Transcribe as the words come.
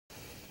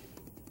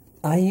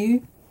Are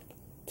you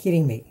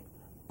kidding me?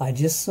 I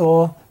just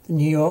saw the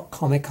New York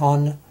Comic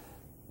Con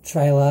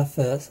trailer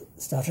for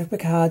Star Trek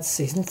Picard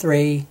Season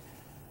 3.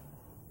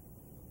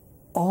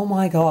 Oh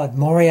my god,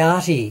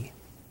 Moriarty.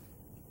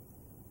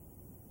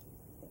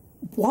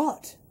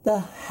 What the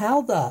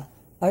hell the...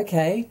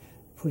 Okay,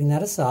 putting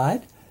that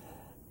aside.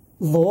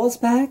 Law's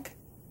back?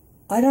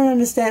 I don't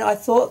understand. I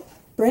thought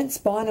Brent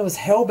Spiner was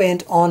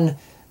hell-bent on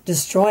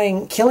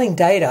killing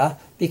Data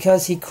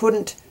because he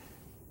couldn't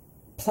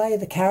play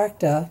the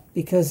character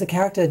because the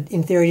character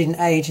in theory didn't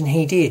age and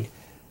he did.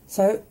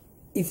 So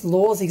if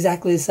Law's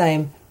exactly the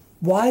same,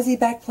 why is he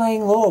back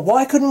playing Law?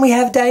 Why couldn't we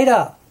have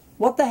Data?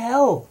 What the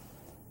hell?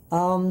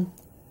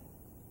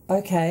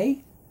 Okay.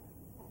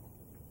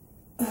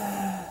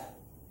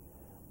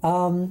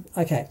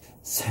 Okay,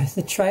 so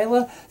the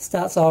trailer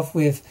starts off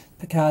with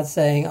Picard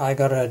saying, I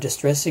got a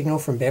distress signal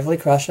from Beverly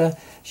Crusher.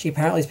 She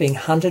apparently is being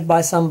hunted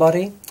by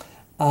somebody.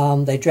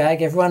 They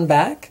drag everyone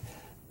back.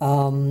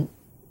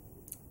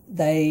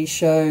 They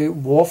show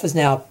Worf is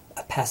now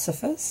a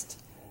pacifist.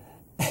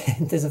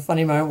 And there's a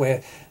funny moment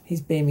where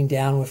he's beaming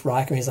down with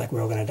Riker and he's like,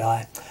 we're all going to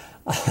die.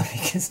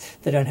 Because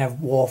they don't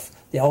have Worf,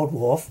 the old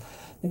Worf.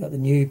 They've got the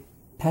new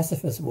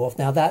pacifist Worf.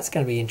 Now that's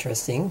going to be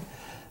interesting.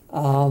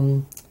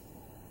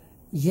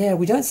 Yeah,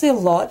 we don't see a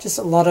lot, just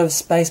a lot of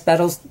space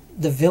battles.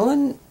 The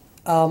villain,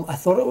 I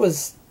thought it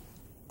was,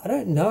 I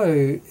don't know,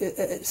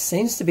 it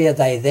seems to be a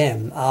they,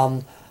 them.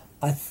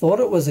 I thought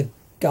it was a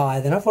guy,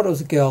 then I thought it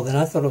was a girl, then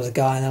I thought it was a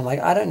guy, and I'm like,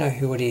 I don't know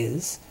who it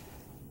is.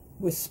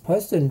 We're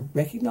supposed to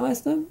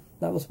recognise them?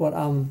 That was what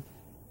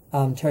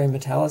Terry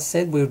Metalis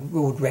said. We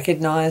would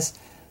recognise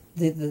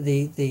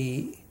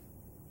the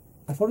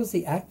I thought it was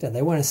the actor.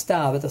 They weren't a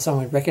star, but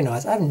someone would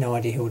recognise. I have no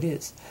idea who it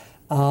is.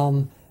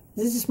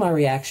 This is just my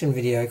reaction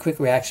video, quick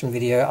reaction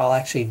video. I'll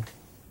actually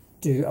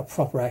do a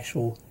proper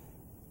actual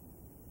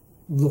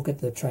look at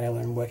the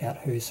trailer and work out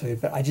who's who,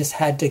 but I just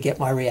had to get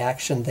my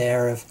reaction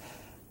there of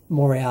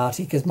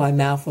Moriarty because my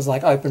mouth was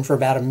like open for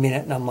about a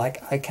minute and I'm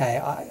like, okay,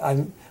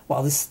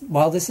 while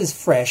this is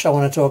fresh, I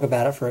want to talk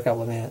about it for a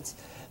couple of minutes.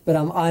 But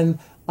I'm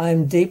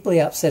deeply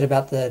upset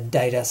about the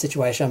Data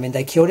situation. I mean,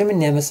 they killed him in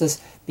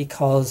Nemesis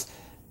because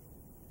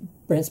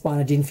Brent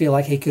Spiner didn't feel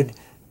like he could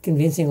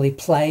convincingly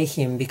play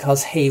him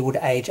because he would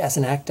age as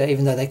an actor,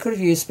 even though they could have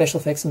used special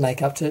effects and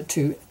makeup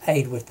to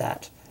aid with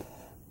that.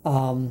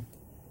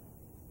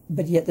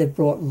 But yet they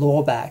brought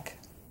Law back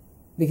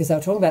because they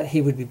were talking about he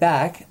would be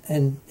back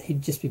and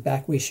he'd just be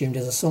back, we assumed,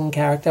 as a Sung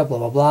character, blah,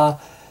 blah, blah.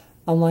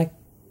 I'm like,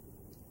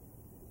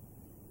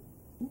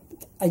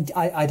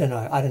 I don't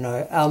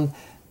know.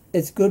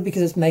 It's good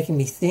because it's making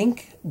me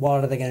think,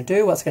 what are they going to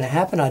do? What's going to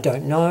happen? I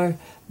don't know.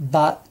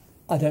 But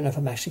I don't know if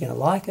I'm actually going to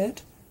like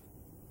it.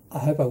 I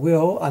hope I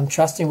will. I'm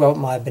trusting Robert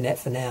Meyer Burnett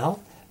for now.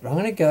 But I'm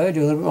going to go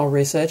do a little bit more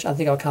research. I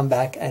think I'll come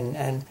back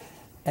and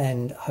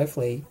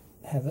hopefully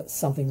have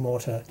something more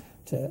to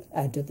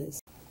add to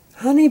this.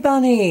 Honey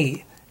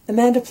Bunny!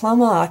 Amanda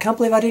Plumber. I can't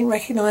believe I didn't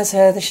recognise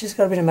her. She's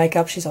got a bit of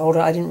makeup. She's older.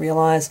 I didn't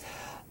realise.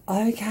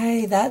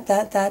 Okay,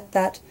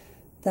 there's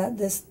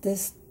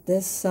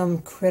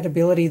some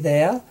credibility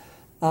there.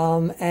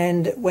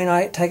 And when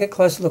I take a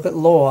closer look at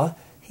Law,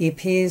 he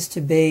appears to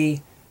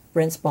be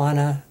Brent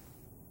Spiner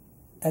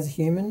as a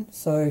human.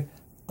 So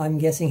I'm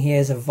guessing he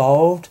has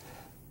evolved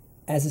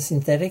as a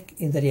synthetic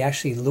in that he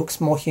actually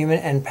looks more human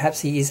and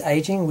perhaps he is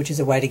aging, which is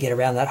a way to get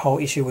around that whole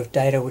issue with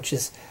Data, which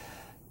is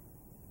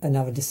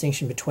another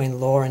distinction between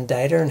Law and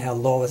Data and how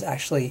Law was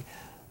actually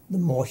the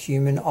more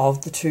human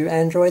of the two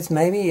androids.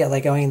 Maybe are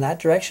they going in that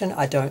direction?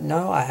 I don't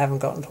know. I haven't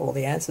gotten to all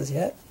the answers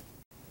yet.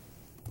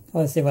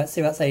 Let's see what's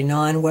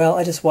 89. Well,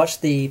 I just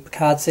watched the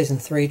Picard Season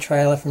 3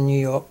 trailer from New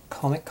York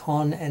Comic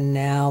Con and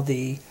now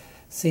the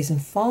Season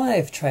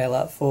 5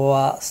 trailer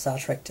for Star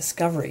Trek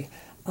Discovery.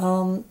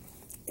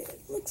 It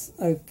looks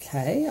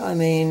okay. I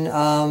mean,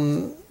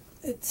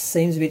 it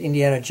seems a bit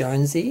Indiana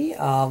Jonesy.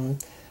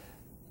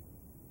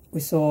 We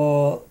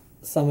saw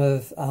some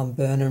of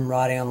Burnham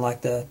riding on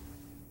like the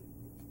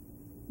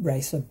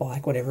racer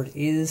bike, whatever it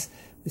is.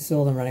 We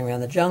saw them running around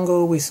the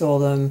jungle. We saw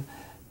them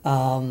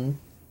going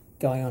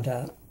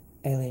onto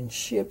alien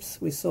ships.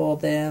 We saw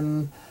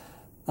them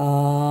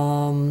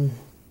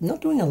not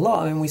doing a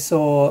lot. I mean, we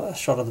saw a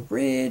shot of the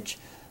bridge.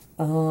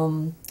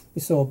 We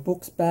saw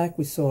Book's back.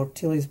 We saw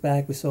Tilly's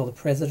back. We saw the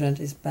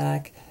President is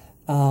back.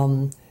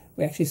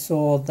 We actually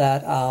saw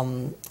that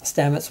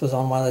Stamets was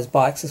on one of those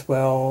bikes as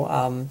well,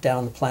 down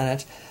on the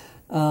planet.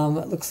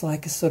 It looks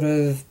like a sort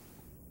of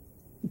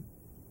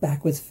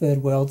backwards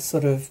third world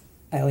sort of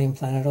alien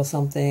planet or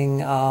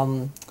something.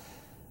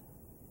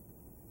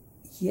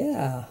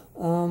 Yeah,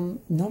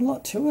 not a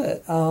lot to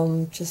it.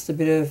 Just a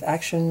bit of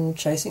action,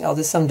 chasing. Oh,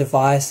 there's some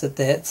device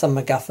some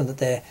MacGuffin that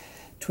they're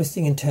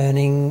twisting and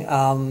turning.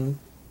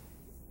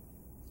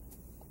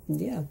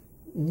 Yeah,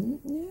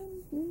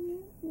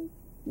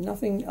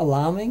 nothing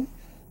alarming.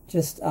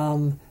 Just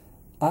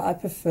I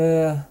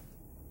prefer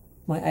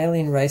my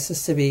alien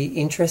races to be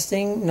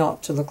interesting,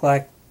 not to look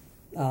like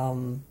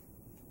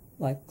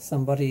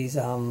somebody's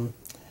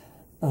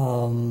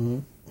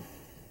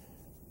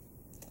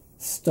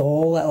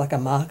stall at like a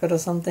market or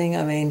something.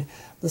 I mean,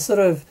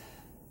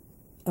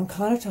 I'm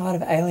kind of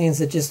tired of aliens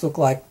that just look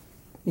like,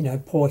 you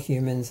know, poor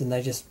humans, and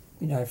they just,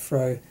 you know,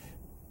 throw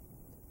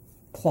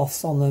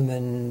cloths on them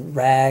and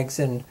rags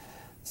and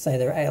say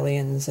they're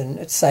aliens, and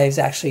it saves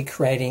actually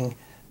creating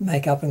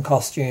makeup and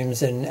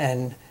costumes and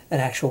an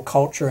actual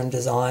culture and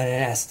design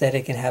and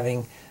aesthetic and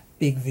having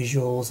big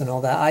visuals and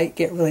all that. I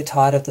get really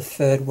tired of the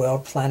third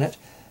world planet.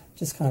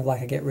 Just kind of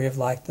like I get rid of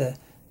like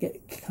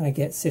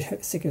get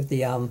sick of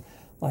the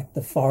like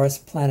the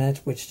forest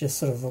planet, which just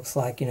sort of looks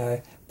like, you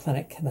know,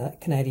 planet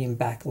Canadian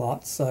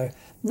backlot. So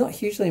not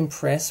hugely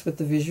impressed with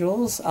the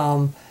visuals.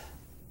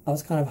 I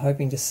was kind of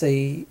hoping to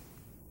see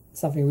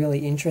something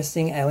really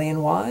interesting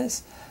alien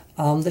wise.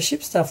 The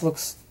ship stuff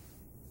looks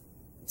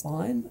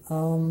fine.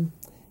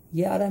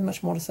 Yeah, I don't have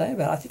much more to say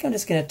about it. I think I'm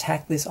just going to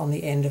tack this on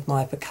the end of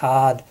my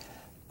Picard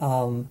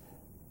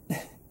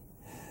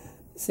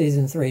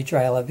season 3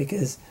 trailer,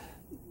 because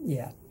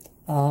yeah.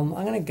 I'm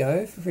going to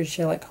go. Feel free to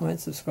share, like, comment,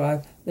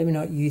 subscribe. Let me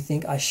know what you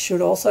think. I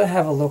should also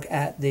have a look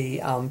at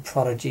the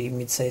Prodigy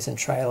mid-season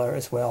trailer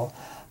as well,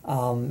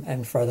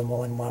 and throw them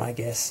all in one, I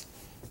guess.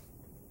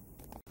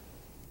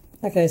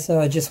 Okay, so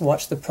I just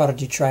watched the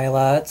Prodigy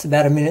trailer. It's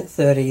about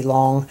 1:30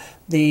 long.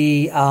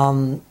 The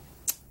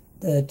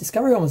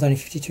Discovery one was only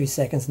 52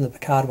 seconds, and the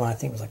Picard one I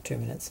think was like 2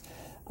 minutes.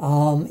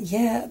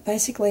 Yeah,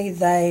 basically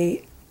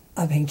they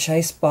are being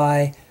chased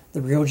by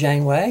the real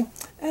Janeway,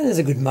 and there's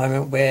a good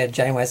moment where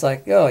Janeway's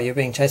like, "Oh, you're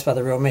being chased by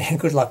the real me.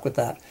 Good luck with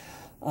that."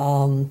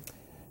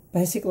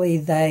 Basically,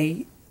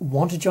 they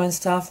want to join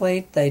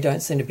Starfleet. They don't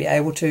seem to be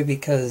able to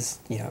because,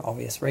 you know,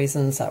 obvious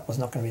reasons. That was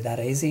not going to be that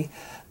easy.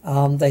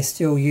 They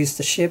still use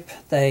the ship.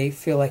 They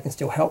feel they can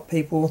still help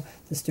people.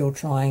 They're still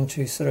trying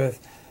to sort of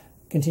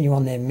continue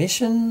on their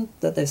mission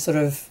that they've sort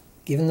of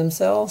given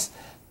themselves,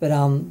 but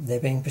they're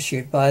being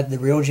pursued by the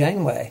real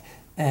Janeway.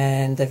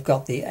 And they've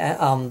got the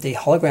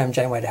hologram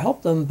Janeway to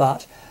help them,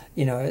 but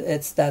you know,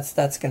 that's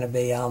going to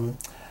be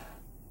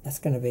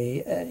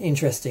an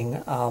interesting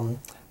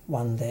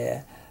one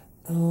there.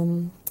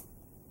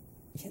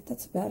 Yeah,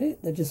 that's about it.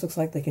 It just looks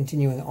like they're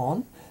continuing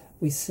on.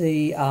 We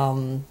see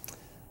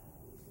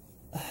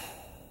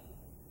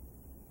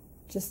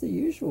just the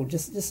usual,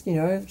 just you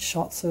know,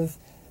 shots of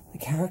the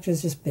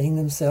characters just being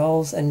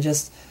themselves and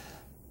just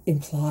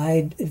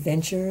implied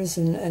adventures,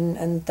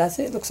 and that's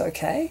it. It looks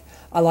okay.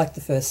 I liked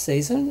the first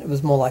season. It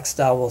was more like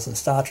Star Wars and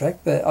Star Trek,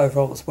 but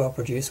overall it was well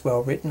produced,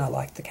 well written. I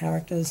liked the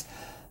characters.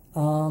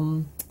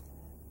 And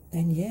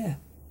yeah,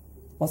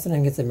 what's the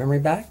name gets their memory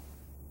back.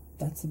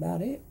 That's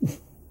about it.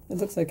 It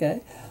looks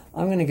okay.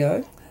 I'm going to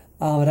go.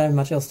 I don't have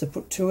much else to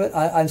put to it.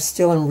 I'm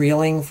still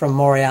reeling from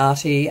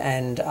Moriarty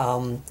and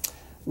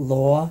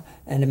Law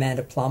and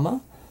Amanda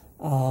Plumber.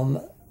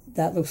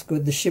 That looks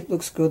good. The ship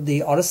looks good.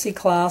 The Odyssey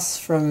class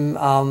from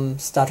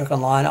Star Trek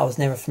Online, I was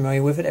never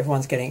familiar with it.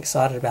 Everyone's getting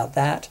excited about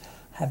that.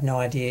 I have no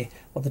idea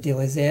what the deal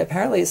is there.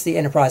 Apparently it's the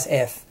Enterprise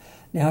F.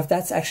 Now, if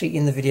that's actually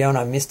in the video and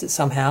I missed it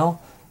somehow,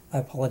 I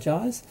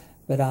apologise.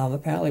 But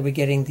apparently we're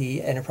getting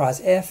the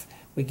Enterprise F.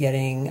 We're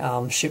getting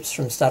ships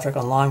from Star Trek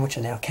Online, which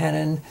are now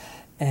canon.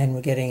 And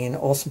we're getting an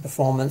awesome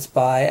performance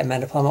by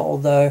Amanda Plummer,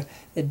 although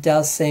it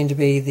does seem to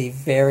be the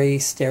very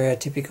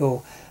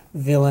stereotypical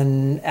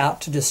villain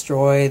out to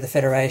destroy the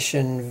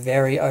Federation,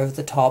 very over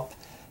the top,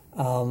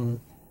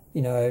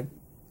 you know,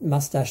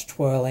 mustache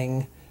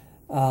twirling.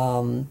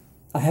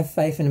 I have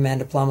faith in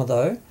Amanda Plummer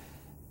though,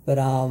 but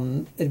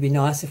it'd be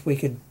nice if we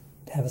could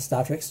have a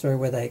Star Trek story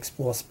where they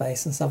explore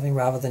space and something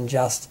rather than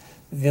just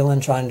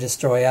villain trying to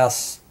destroy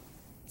us,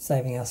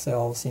 saving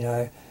ourselves, you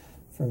know,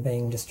 from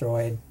being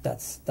destroyed.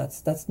 That's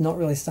not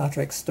really Star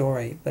Trek's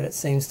story, but it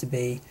seems to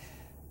be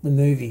the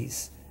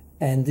movies.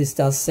 And this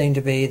does seem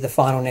to be the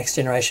final Next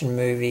Generation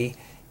movie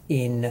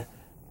in,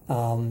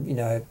 you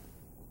know,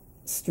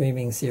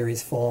 streaming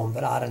series form.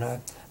 But I don't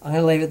know. I'm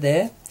going to leave it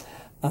there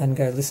and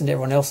go listen to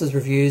everyone else's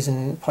reviews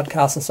and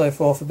podcasts and so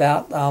forth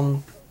about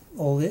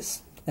all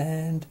this.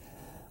 And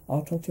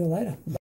I'll talk to you later.